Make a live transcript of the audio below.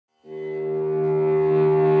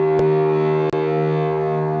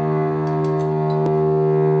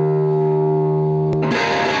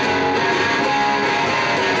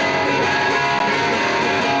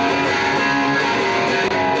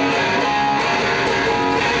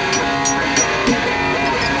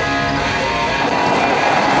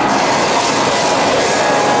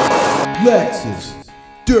LEX'S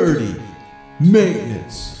Dirty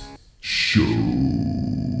Maintenance Show.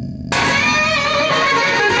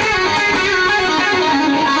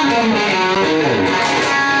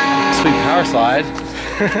 Sweet power slide.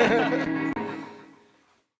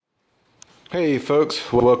 Hey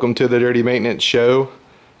folks, welcome to the Dirty Maintenance Show.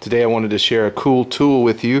 Today I wanted to share a cool tool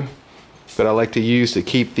with you that I like to use to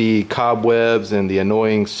keep the cobwebs and the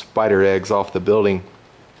annoying spider eggs off the building,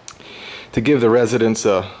 to give the residents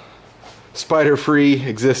a spider-free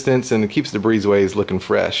existence, and it keeps the breezeways looking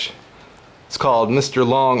fresh. It's called Mr.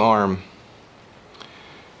 Long Arm.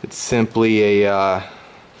 It's simply a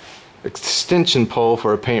extension pole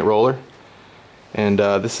for a paint roller, and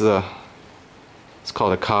it's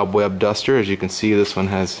called a cobweb duster. As you can see, this one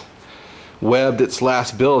has webbed its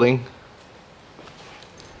last building,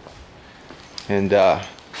 and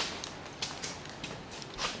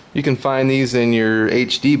you can find these in your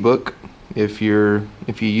HD book if you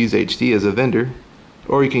use HD as a vendor,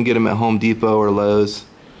 or you can get them at Home Depot or Lowe's.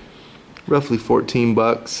 Roughly 14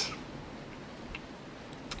 bucks,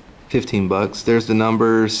 15 bucks. There's the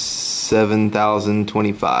number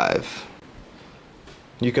 7025.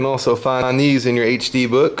 You can also find these in your HD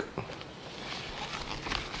book.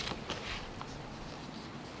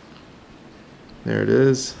 There it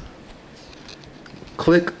is.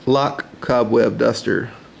 Click Lock Cobweb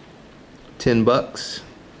Duster, 10 bucks.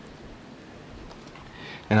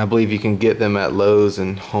 And I believe you can get them at Lowe's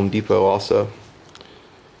and Home Depot also.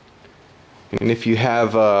 And if you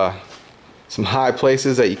have some high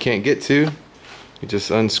places that you can't get to, you just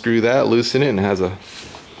unscrew that, loosen it, and it has a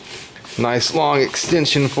nice long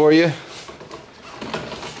extension for you,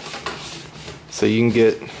 so you can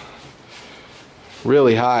get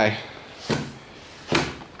really high.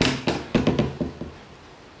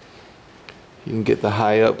 You can get the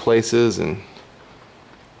high up places and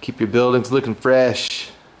keep your buildings looking fresh.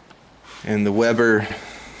 And the Weber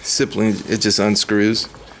simply, it just unscrews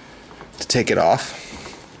to take it off.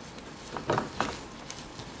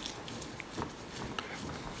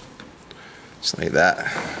 Just like that.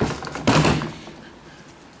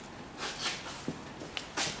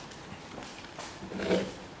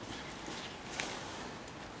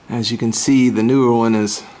 As you can see, the newer one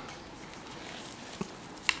is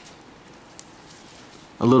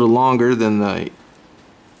a little longer than the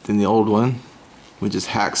old one. We just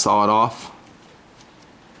hacksaw it off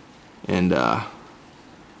and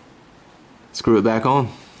screw it back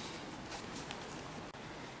on.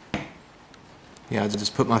 Yeah, I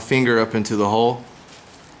just put my finger up into the hole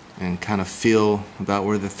and kind of feel about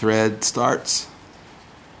where the thread starts.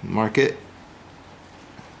 Mark it.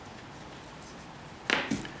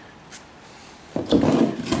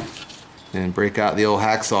 And break out the old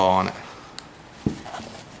hacksaw on it.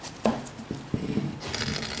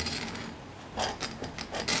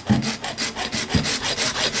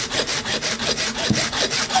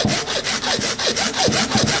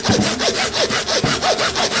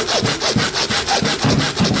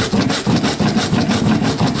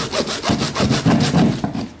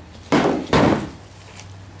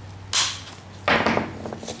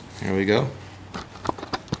 There we go.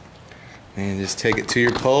 And just take it to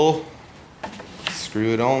your pole,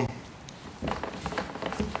 screw it on,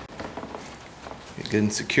 get good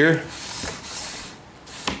and secure.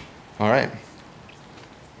 Alright,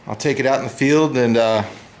 I'll take it out in the field and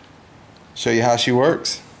show you how she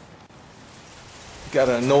works. Got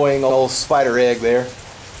an annoying old spider egg there.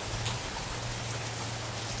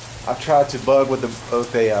 I've tried to bug with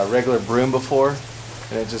a regular broom before,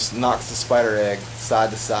 and it just knocks the spider egg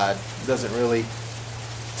side to side. It doesn't really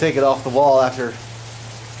take it off the wall after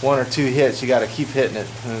one or two hits. You got to keep hitting it,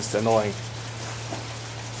 and it's annoying.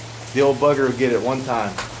 The old bugger would get it one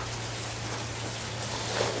time,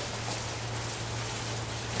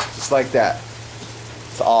 just like that.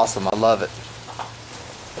 It's awesome. I love it.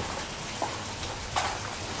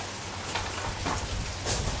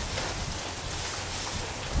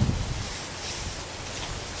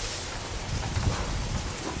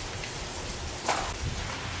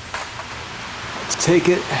 Take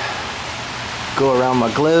it, go around my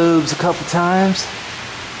globes a couple times,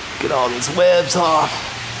 get all these webs off,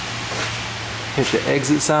 hit the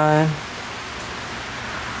exit sign.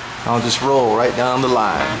 I'll just roll right down the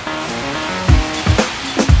line.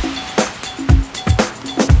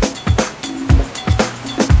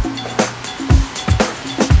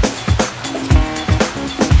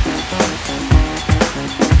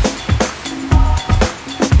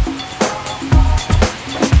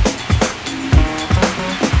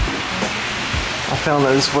 I found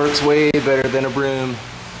that this works way better than a broom.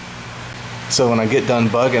 So when I get done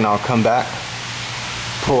bugging, I'll come back,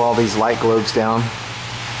 pull all these light globes down,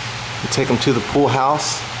 take them to the pool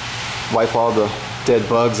house, wipe all the dead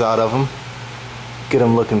bugs out of them, get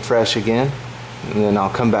them looking fresh again, and then I'll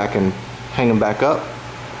come back and hang them back up.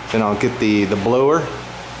 Then I'll get the blower,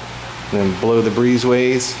 and then blow the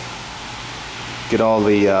breezeways, get all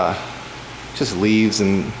the just leaves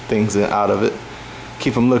and things out of it.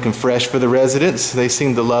 Keep them looking fresh for the residents. They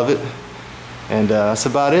seem to love it. And that's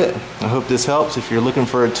about it. I hope this helps. If you're looking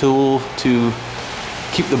for a tool to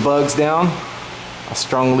keep the bugs down, I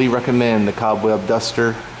strongly recommend the Cobweb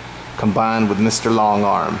Duster combined with Mr. Long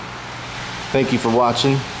Arm. Thank you for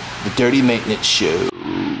watching the Dirty Maintenance Show.